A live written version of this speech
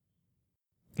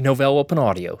Novell Open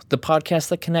Audio, the podcast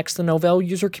that connects the Novell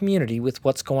user community with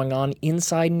what's going on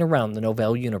inside and around the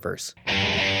Novell universe.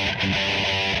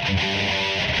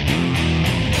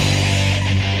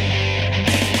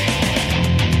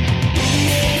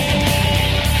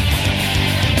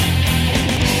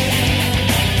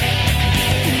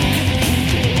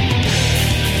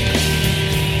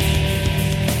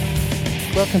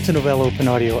 Welcome to Novell Open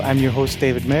Audio. I'm your host,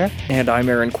 David Mayer. And I'm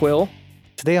Aaron Quill.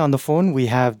 Today on the phone, we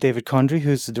have David Condrey,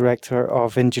 who's the Director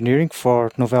of Engineering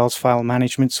for Novell's File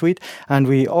Management Suite. And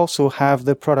we also have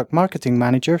the Product Marketing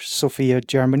Manager, Sophia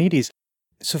Germanides.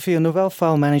 Sophia, Novell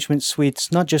File Management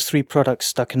Suite's not just three products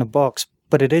stuck in a box,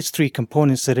 but it is three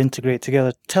components that integrate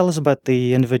together. Tell us about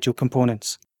the individual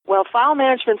components. Well, File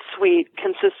Management Suite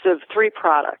consists of three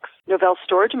products. Novell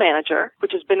Storage Manager,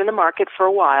 which has been in the market for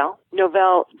a while.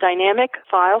 Novell Dynamic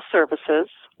File Services,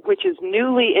 which is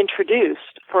newly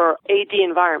introduced for AD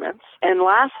environments. And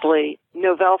lastly,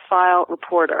 Novell File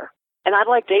Reporter. And I'd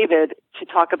like David to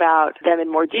talk about them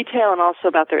in more detail and also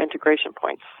about their integration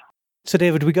points. So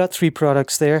David, we got three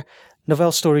products there.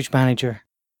 Novell Storage Manager.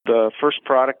 The first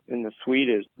product in the suite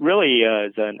is really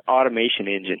is an automation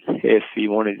engine. If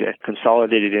you wanted to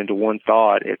consolidate it into one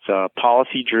thought, it's a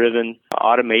policy-driven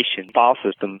automation file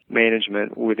system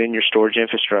management within your storage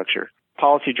infrastructure.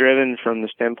 Policy-driven from the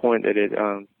standpoint that it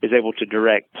is able to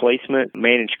direct placement,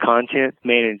 manage content,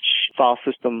 manage file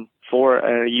system for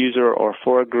a user or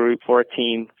for a group, for a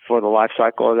team, for the life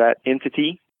cycle of that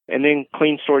entity, and then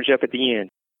clean storage up at the end.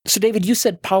 So David, you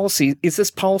said policy. Is this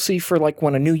policy for like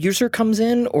when a new user comes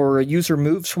in or a user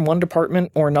moves from one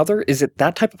department or another? Is it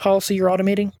that type of policy you're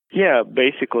automating? Yeah,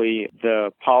 basically the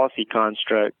policy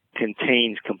construct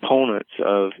contains components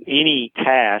of any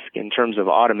task in terms of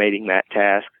automating that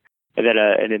task that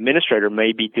an administrator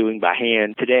may be doing by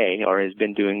hand today or has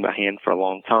been doing by hand for a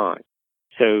long time.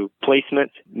 So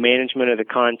placement, management of the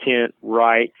content,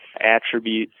 rights,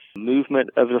 attributes, movement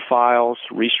of the files,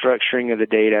 restructuring of the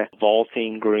data,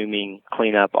 vaulting, grooming,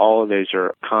 cleanup, all of those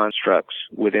are constructs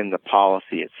within the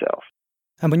policy itself.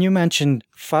 And when you mention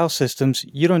file systems,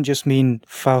 you don't just mean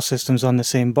file systems on the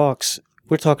same box.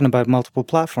 We're talking about multiple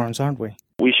platforms, aren't we?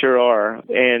 We sure are,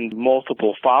 and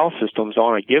multiple file systems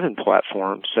on a given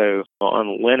platform. So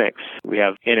on Linux, we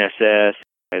have NSS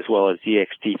as well as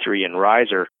ext3 and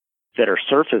Riser that are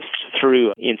surfaced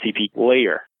through NCP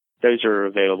layer. Those are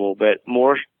available, but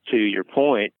more to your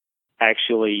point,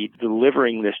 actually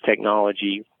delivering this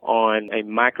technology on a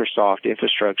Microsoft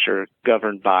infrastructure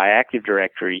governed by Active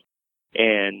Directory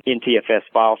and NTFS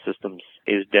file systems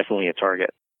is definitely a target.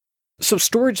 So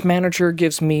Storage Manager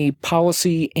gives me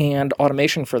policy and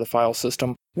automation for the file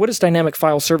system. What does Dynamic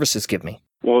File Services give me?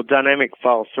 Well, Dynamic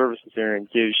File Services, Aaron,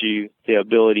 gives you the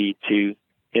ability to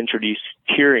introduce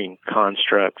tiering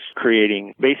constructs,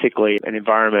 creating basically an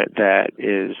environment that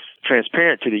is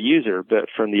transparent to the user, but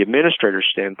from the administrator's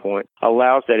standpoint,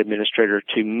 allows that administrator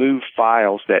to move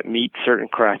files that meet certain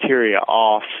criteria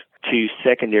off to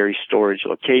secondary storage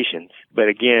locations. But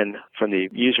again, from the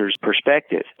user's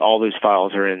perspective, all those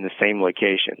files are in the same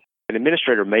location. An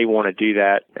administrator may want to do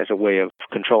that as a way of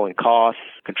controlling costs,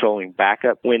 controlling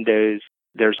backup windows.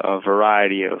 There's a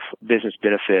variety of business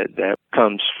benefit that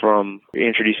comes from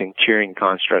introducing tiering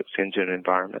constructs into an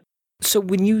environment. So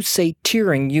when you say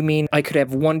tiering, you mean I could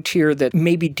have one tier that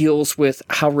maybe deals with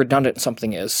how redundant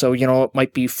something is. So, it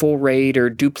might be full RAID or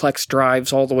duplex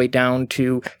drives all the way down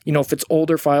to, if it's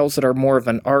older files that are more of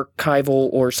an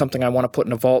archival or something I want to put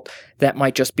in a vault, that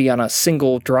might just be on a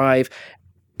single drive.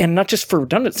 And not just for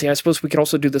redundancy, I suppose we could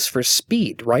also do this for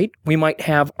speed, right? We might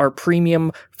have our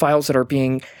premium files that are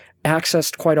being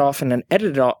accessed quite often and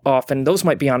edited often. Those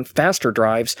might be on faster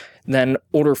drives than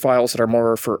older files that are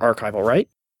more for archival, right?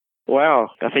 Wow,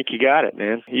 I think you got it,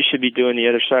 man. You should be doing the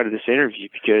other side of this interview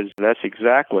because that's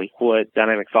exactly what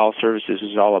Dynamic File Services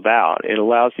is all about. It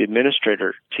allows the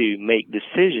administrator to make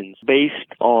decisions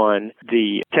based on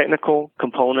the technical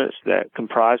components that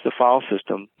comprise the file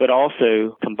system, but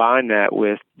also combine that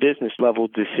with business-level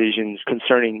decisions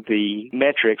concerning the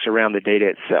metrics around the data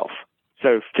itself.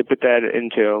 So to put that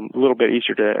into a little bit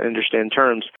easier to understand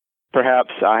terms,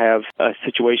 perhaps I have a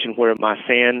situation where my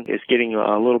SAN is getting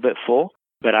a little bit full,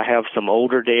 but I have some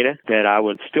older data that I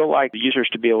would still like the users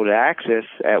to be able to access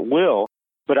at will,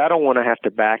 but I don't want to have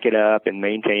to back it up and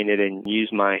maintain it and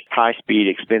use my high-speed,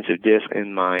 expensive disk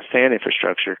in my SAN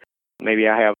infrastructure. Maybe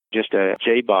I have just a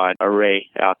JBOD array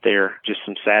out there, just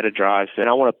some SATA drives, and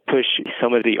I want to push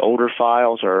some of the older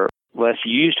files or less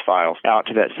used files out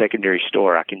to that secondary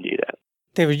store. I can do that.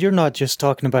 David, you're not just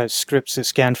talking about scripts that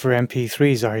scan for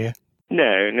MP3s, are you?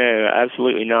 No,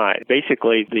 absolutely not.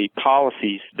 Basically, the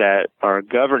policies that are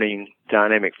governing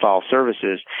dynamic file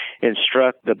services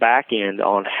instruct the back end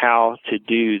on how to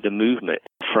do the movement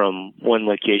from one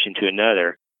location to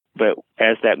another. But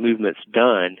as that movement's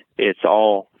done, it's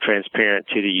all transparent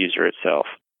to the user itself.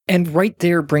 And right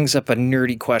there brings up a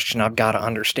nerdy question I've got to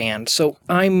understand. So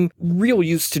I'm real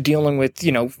used to dealing with,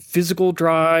 physical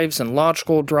drives and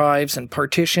logical drives and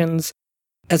partitions.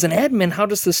 As an admin, how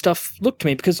does this stuff look to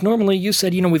me? Because normally you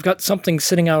said, we've got something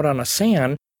sitting out on a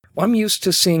SAN. Well, I'm used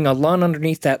to seeing a LUN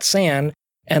underneath that SAN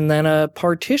and then a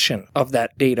partition of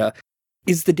that data.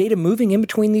 Is the data moving in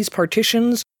between these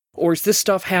partitions? Or is this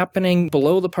stuff happening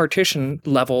below the partition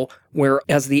level where,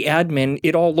 as the admin,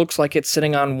 it all looks like it's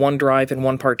sitting on one drive in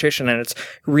one partition and it's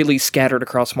really scattered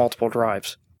across multiple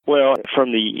drives? Well,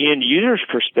 from the end user's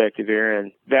perspective,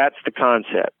 Aaron, that's the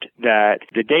concept, that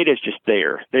the data is just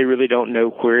there. They really don't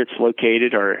know where it's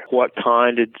located or what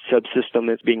kind of subsystem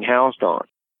it's being housed on.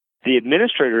 The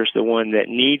administrator is the one that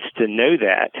needs to know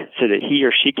that so that he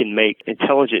or she can make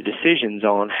intelligent decisions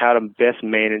on how to best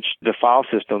manage the file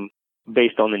system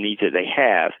based on the needs that they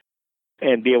have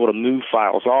and be able to move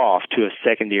files off to a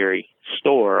secondary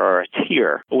store or a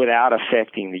tier without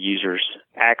affecting the user's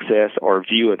access or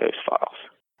view of those files.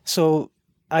 So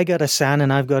I got a SAN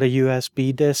and I've got a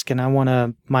USB disk and I want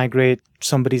to migrate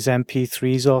somebody's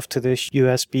MP3s off to this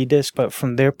USB disk, but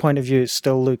from their point of view, it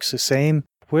still looks the same.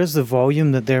 Where's the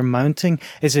volume that they're mounting?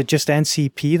 Is it just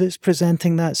NCP that's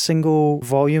presenting that single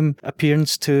volume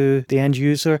appearance to the end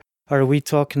user? Or are we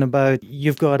talking about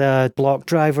you've got a block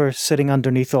driver sitting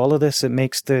underneath all of this that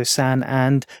makes the SAN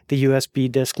and the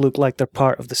USB disk look like they're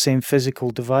part of the same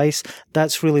physical device?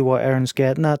 That's really what Aaron's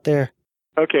getting at there.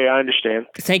 Okay, I understand.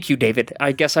 Thank you, David.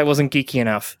 I guess I wasn't geeky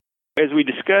enough. As we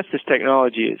discuss this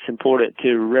technology, it's important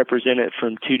to represent it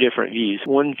from two different views.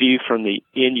 One view from the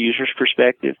end user's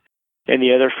perspective and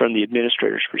the other from the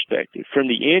administrator's perspective. From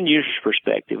the end user's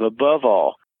perspective, above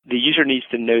all, the user needs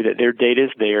to know that their data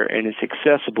is there and it's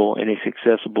accessible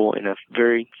in a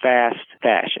very fast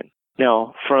fashion.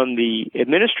 Now, from the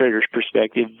administrator's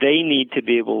perspective, they need to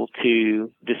be able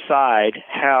to decide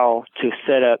how to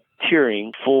set up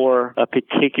tiering for a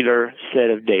particular set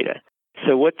of data.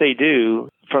 So what they do,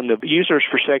 from the user's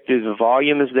perspective, the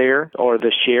volume is there, or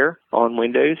the share on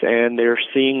Windows, and they're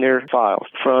seeing their files.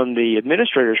 From the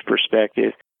administrator's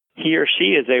perspective, he or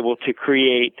she is able to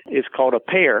create, it's called a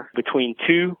pair between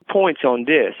 2 points on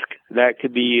disk. That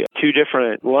could be 2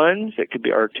 different LUNs, it could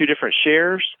be, or 2 different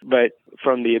shares, but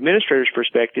from the administrator's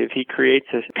perspective, he creates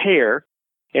a pair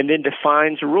and then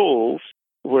defines rules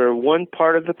where one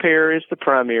part of the pair is the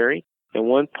primary and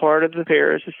one part of the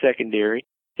pair is the secondary,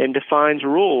 and defines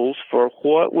rules for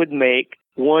what would make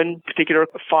one particular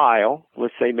file,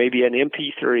 let's say maybe an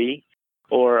MP3,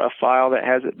 or a file that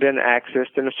hasn't been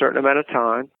accessed in a certain amount of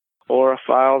time, or a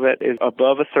file that is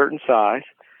above a certain size,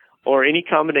 or any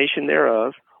combination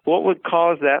thereof, what would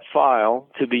cause that file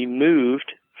to be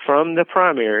moved from the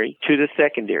primary to the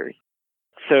secondary.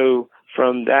 So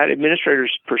from that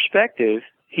administrator's perspective,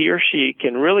 he or she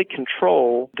can really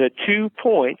control the 2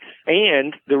 points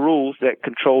and the rules that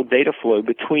control data flow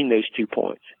between those 2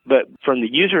 points. But from the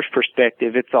user's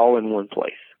perspective, it's all in one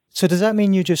place. So does that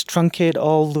mean you just truncate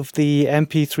all of the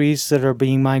MP3s that are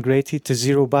being migrated to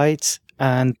 0 bytes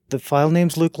and the file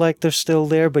names look like they're still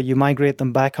there, but you migrate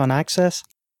them back on access?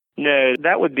 No,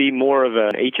 that would be more of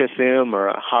an HSM or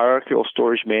a hierarchical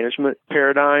storage management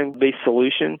paradigm-based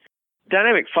solution.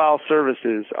 Dynamic File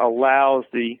Services allows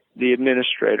the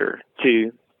administrator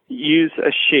to use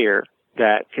a share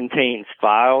that contains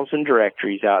files and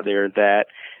directories out there that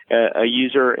a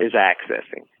user is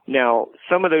accessing. Now,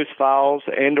 some of those files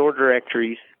and or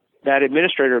directories, that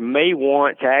administrator may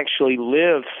want to actually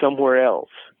live somewhere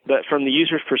else, but from the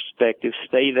user's perspective,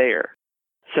 stay there.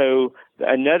 So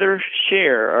another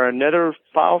share or another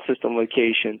file system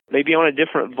location, maybe on a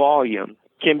different volume,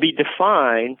 can be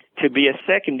defined to be a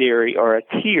secondary or a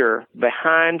tier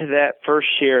behind that first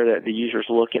share that the user's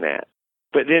looking at.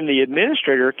 But then the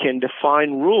administrator can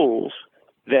define rules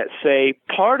that say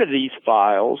part of these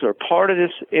files or part of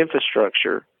this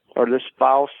infrastructure or this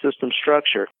file system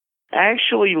structure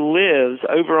actually lives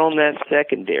over on that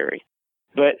secondary.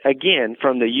 But again,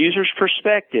 from the user's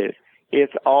perspective,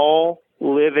 it's all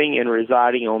living and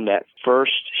residing on that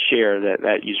first share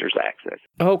that user's access.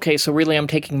 Okay, so really I'm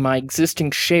taking my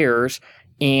existing shares,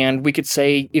 and we could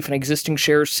say if an existing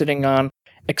share is sitting on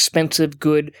expensive,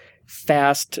 good,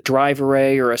 fast drive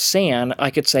array or a SAN, I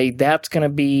could say that's going to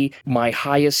be my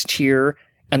highest tier,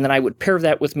 and then I would pair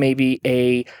that with maybe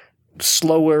a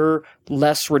slower,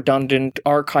 less redundant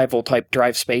archival type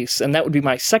drive space, and that would be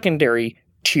my secondary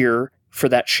tier for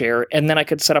that share, and then I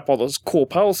could set up all those cool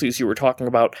policies you were talking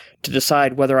about to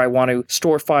decide whether I want to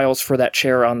store files for that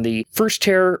share on the first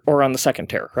tier or on the second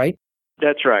tier, right?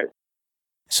 That's right.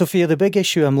 Sophia, the big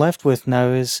issue I'm left with now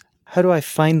is how do I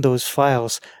find those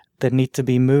files that need to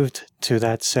be moved to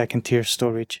that second tier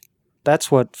storage? That's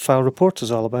what File Reports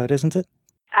is all about, isn't it?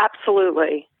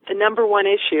 Absolutely. The number one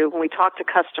issue when we talk to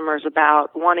customers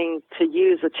about wanting to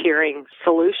use a tiering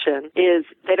solution is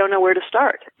they don't know where to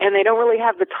start. And they don't really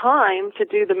have the time to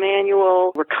do the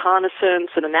manual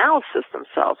reconnaissance and analysis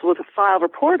themselves. With a File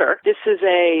Reporter, this is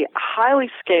a highly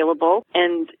scalable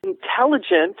and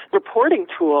intelligent reporting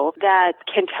tool that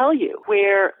can tell you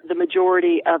where the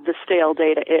majority of the stale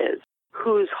data is,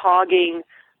 who's hogging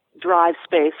drive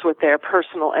space with their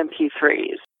personal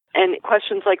MP3s. And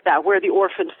questions like that, where the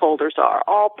orphaned folders are,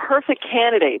 all perfect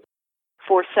candidates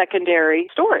for secondary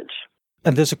storage.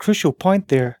 And there's a crucial point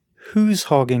there. Who's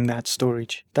hogging that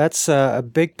storage? That's a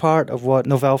big part of what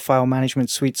Novell File Management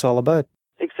Suite's all about.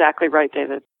 Exactly right,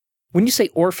 David. When you say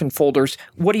orphan folders,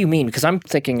 what do you mean? Because I'm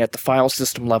thinking at the file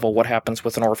system level, what happens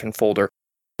with an orphan folder?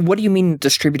 What do you mean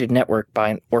distributed network by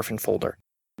an orphan folder?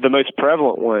 The most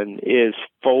prevalent one is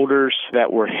folders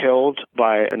that were held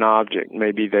by an object.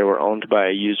 Maybe they were owned by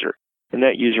a user, and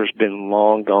that user's been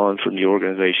long gone from the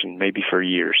organization, maybe for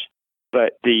years.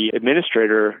 But the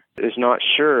administrator is not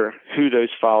sure who those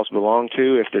files belong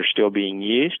to, if they're still being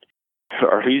used,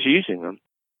 or who's using them.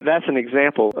 That's an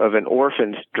example of an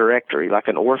orphaned directory, like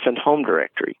an orphaned home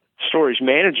directory. Storage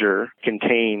Manager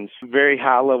contains very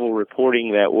high-level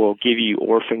reporting that will give you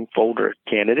orphan folder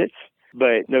candidates.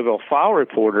 But Novell File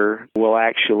Reporter will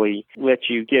actually let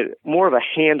you get more of a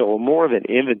handle, more of an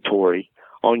inventory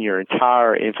on your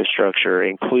entire infrastructure,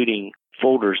 including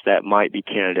folders that might be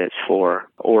candidates for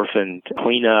orphaned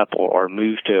cleanup or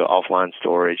move to offline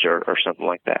storage or something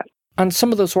like that. On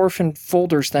some of those orphan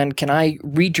folders, then, can I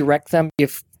redirect them?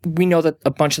 If we know that a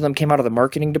bunch of them came out of the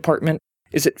marketing department,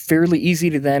 is it fairly easy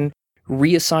to then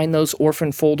reassign those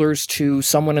orphan folders to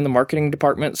someone in the marketing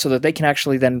department so that they can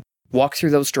actually then walk through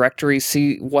those directories,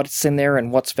 see what's in there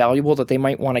and what's valuable that they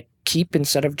might want to keep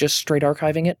instead of just straight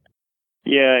archiving it?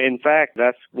 Yeah, in fact,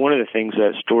 that's one of the things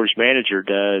that Storage Manager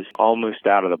does almost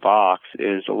out of the box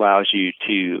is allows you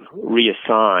to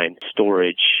reassign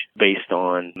storage based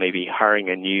on maybe hiring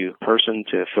a new person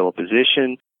to fill a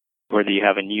position, whether you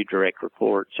have a new direct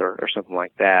reports or something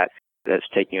like that that's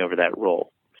taking over that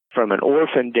role. From an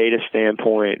orphan data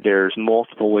standpoint, there's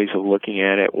multiple ways of looking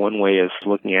at it. One way is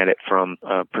looking at it from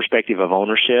a perspective of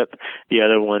ownership. The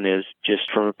other one is just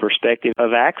from a perspective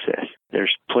of access.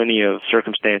 There's plenty of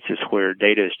circumstances where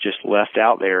data is just left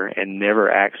out there and never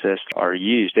accessed or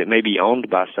used. It may be owned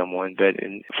by someone, but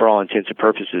for all intents and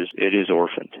purposes, it is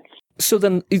orphaned. So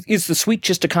then, is the suite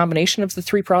just a combination of the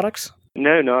three products?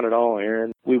 No, not at all,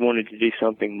 Aaron. We wanted to do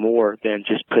something more than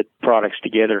just put products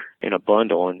together in a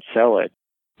bundle and sell it.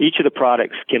 Each of the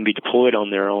products can be deployed on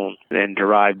their own and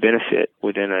derive benefit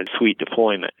within a suite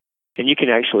deployment. And you can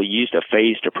actually use a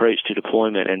phased approach to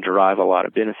deployment and derive a lot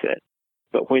of benefit.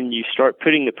 But when you start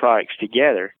putting the products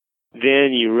together,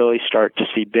 then you really start to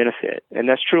see benefit. And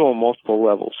that's true on multiple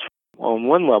levels. On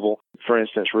one level, for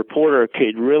instance, Reporter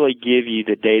could really give you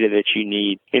the data that you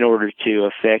need in order to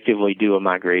effectively do a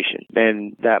migration.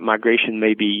 And that migration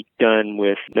may be done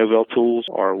with Novell tools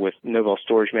or with Novell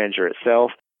Storage Manager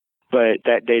itself. But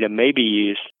that data may be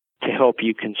used to help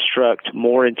you construct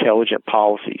more intelligent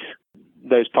policies.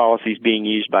 Those policies being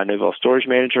used by Novell Storage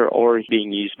Manager or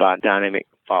being used by Dynamic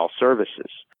File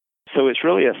Services. So it's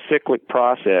really a cyclic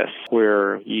process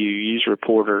where you use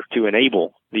Reporter to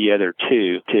enable the other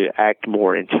two to act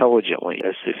more intelligently,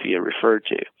 as Sophia referred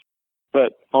to.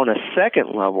 But on a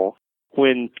second level,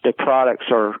 when the products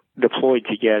are deployed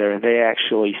together and they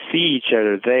actually see each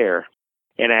other there,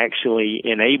 and actually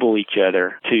enable each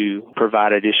other to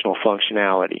provide additional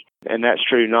functionality. And that's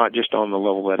true not just on the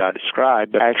level that I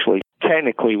described, but actually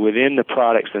technically within the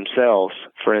products themselves.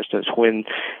 For instance, when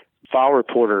File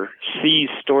Reporter sees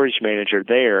Storage Manager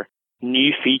there,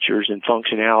 new features and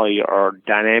functionality are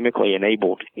dynamically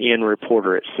enabled in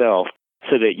Reporter itself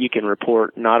so that you can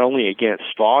report not only against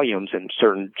volumes and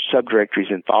certain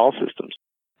subdirectories and file systems,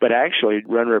 but actually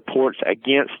run reports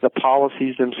against the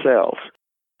policies themselves.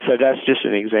 So that's just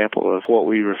an example of what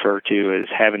we refer to as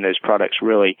having those products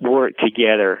really work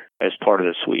together as part of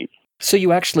the suite. So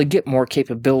you actually get more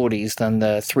capabilities than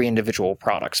the three individual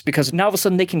products, because now all of a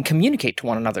sudden they can communicate to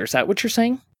one another. Is that what you're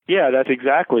saying? Yeah, that's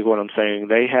exactly what I'm saying.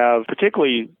 They have,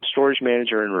 particularly Storage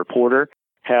Manager and Reporter,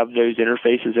 have those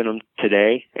interfaces in them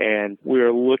today, and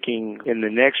we're looking in the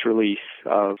next release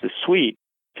of the suite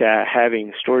to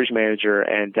having Storage Manager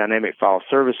and Dynamic File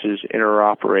Services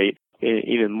interoperate in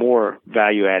even more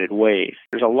value-added ways.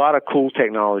 There's a lot of cool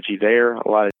technology there, a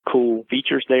lot of cool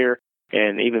features there,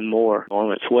 and even more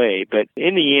on its way. But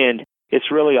in the end,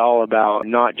 it's really all about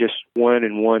not just one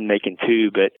and one making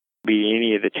two, but be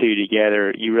any of the two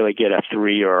together, you really get a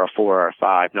 3 or a 4 or a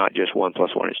 5, not just 1 +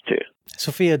 1 is 2.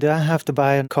 Sophia, do I have to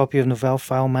buy a copy of Novell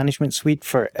File Management Suite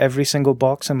for every single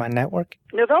box in my network?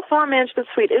 Novell File Management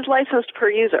Suite is licensed per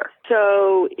user.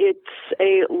 So it's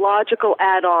a logical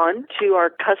add-on to our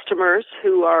customers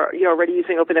who are already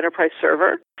using Open Enterprise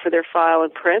Server for their file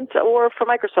and print, or for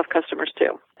Microsoft customers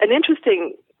too. An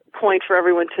interesting point for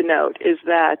everyone to note is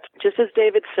that, just as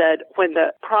David said, when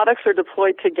the products are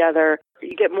deployed together,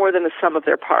 you get more than the sum of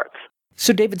their parts.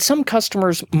 So, David, some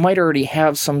customers might already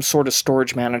have some sort of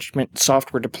storage management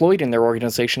software deployed in their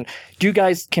organization. Do you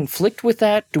guys conflict with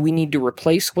that? Do we need to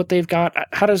replace what they've got?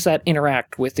 How does that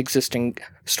interact with existing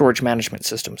storage management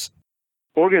systems?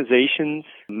 Organizations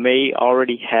may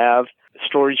already have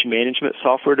storage management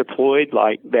software deployed,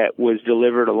 like that was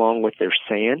delivered along with their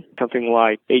SAN, something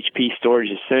like HP Storage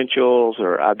Essentials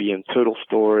or IBM Total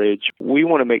Storage. We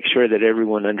want to make sure that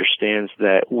everyone understands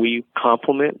that we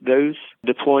complement those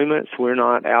deployments. We're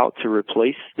not out to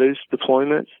replace those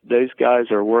deployments. Those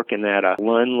guys are working at a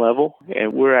LUN level,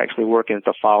 and we're actually working at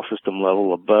the file system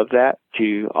level above that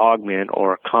to augment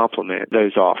or complement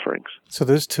those offerings. So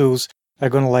those tools are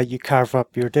going to let you carve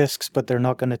up your disks, but they're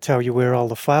not going to tell you where all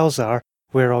the files are,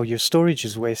 where all your storage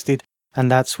is wasted,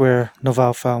 and that's where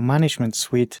Novell File Management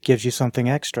Suite gives you something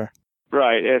extra.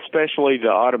 Right, especially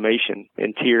the automation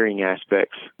and tiering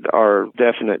aspects are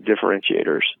definite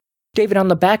differentiators. David, on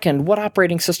the back end, what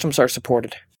operating systems are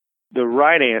supported? The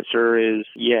right answer is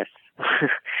yes.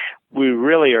 We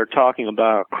really are talking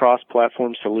about a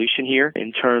cross-platform solution here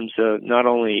in terms of not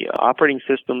only operating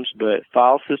systems, but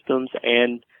file systems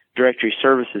and directory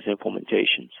services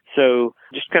implementations. So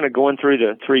just kind of going through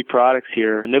the 3 products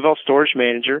here, Novell Storage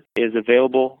Manager is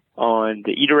available on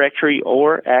the eDirectory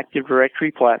or Active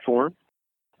Directory platform.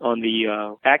 On the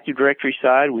Active Directory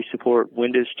side, we support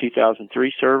Windows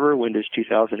 2003 Server, Windows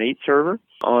 2008 Server.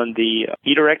 On the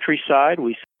eDirectory side,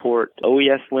 we support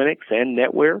OES Linux and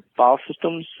NetWare. File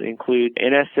systems include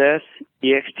NSS,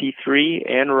 ext3,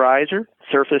 and Riser,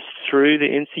 surfaced through the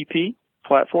NCP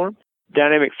platform.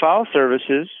 Dynamic File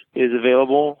Services is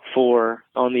available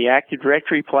on the Active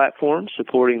Directory platform,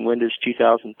 supporting Windows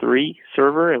 2003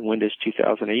 Server and Windows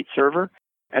 2008 Server.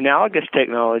 Analogous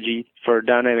technology for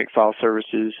Dynamic File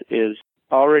Services is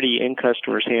already in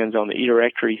customers' hands on the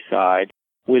eDirectory side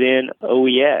within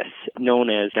OES, known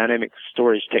as Dynamic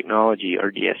Storage Technology, or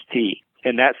DST,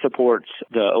 and that supports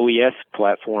the OES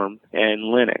platform and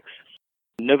Linux.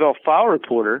 Novell File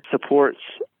Reporter supports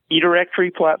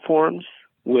eDirectory platforms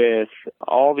with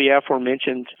all the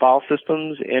aforementioned file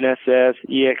systems, NSS,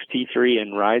 ext3,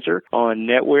 and Riser on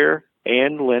NetWare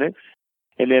and Linux.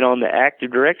 And then on the Active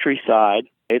Directory side,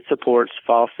 it supports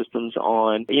file systems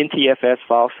on NTFS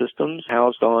file systems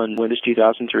housed on Windows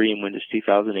 2003 and Windows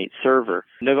 2008 Server.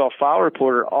 Novell File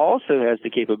Reporter also has the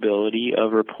capability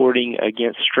of reporting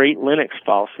against straight Linux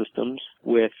file systems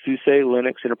with SUSE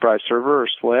Linux Enterprise Server, or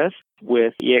SLES,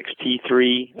 with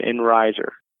ext3 and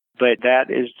Riser. But that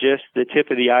is just the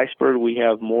tip of the iceberg. We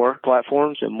have more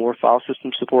platforms and more file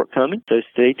system support coming, so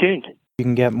stay tuned. You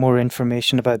can get more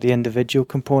information about the individual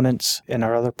components in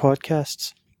our other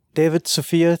podcasts. David,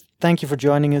 Sophia, thank you for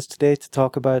joining us today to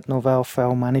talk about Novell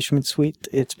File Management Suite.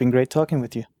 It's been great talking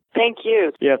with you. Thank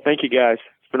you. Yeah, thank you guys.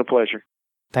 It's been a pleasure.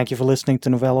 Thank you for listening to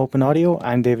Novell Open Audio.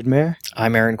 I'm David Mayer.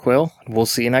 I'm Aaron Quill. We'll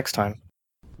see you next time.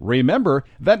 Remember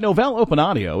that Novell Open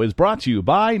Audio is brought to you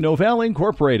by Novell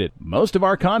Incorporated. Most of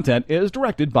our content is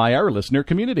directed by our listener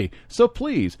community, so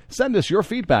please send us your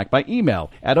feedback by email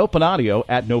at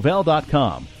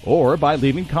openaudio@novell.com or by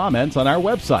leaving comments on our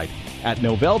website at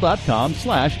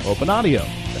novell.com/openaudio.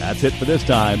 That's it for this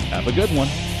time. Have a good one.